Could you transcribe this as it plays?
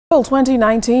Well,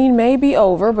 2019 may be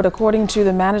over, but according to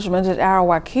the management at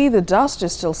Arawak, the dust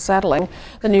is still settling.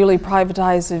 The newly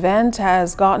privatized event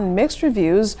has gotten mixed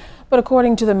reviews, but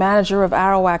according to the manager of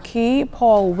Arawak,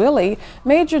 Paul Willie,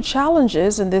 major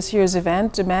challenges in this year's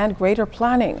event demand greater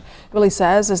planning. Willie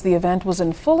says as the event was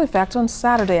in full effect on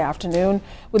Saturday afternoon,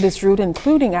 with its route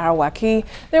including Arawak,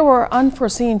 there were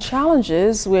unforeseen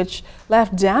challenges which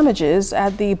left damages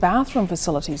at the bathroom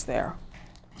facilities there.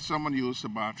 Someone used the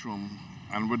bathroom,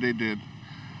 and what they did,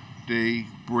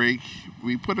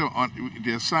 we put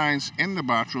there's signs in the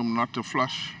bathroom not to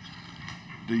flush,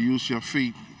 to use your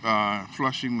feet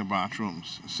flushing the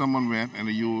bathrooms. Someone went and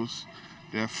they used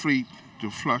their feet to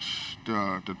flush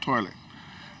the toilet.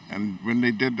 And when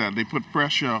they did that, they put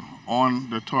pressure on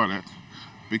the toilet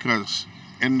because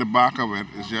in the back of it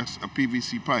is just a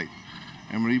PVC pipe.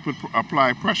 And when you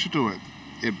apply pressure to it,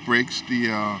 it breaks the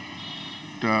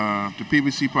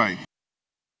PVC pipe.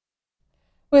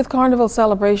 With Carnival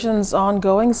celebrations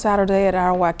ongoing Saturday at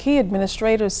Arawak,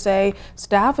 administrators say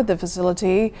staff at the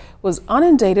facility was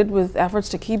inundated with efforts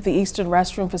to keep the Eastern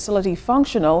Restroom facility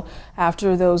functional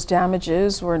after those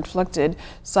damages were inflicted.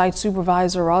 Site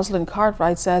supervisor Rosalind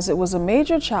Cartwright says it was a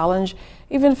major challenge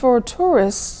even for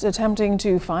tourists attempting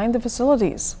to find the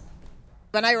facilities.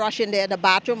 When I rushed in there, the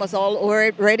bathroom was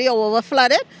already over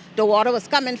flooded. The water was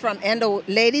coming from in the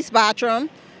ladies' bathroom,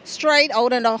 straight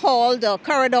out in the hall, the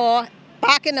corridor,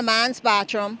 back in the man's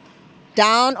bathroom,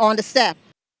 down on the step.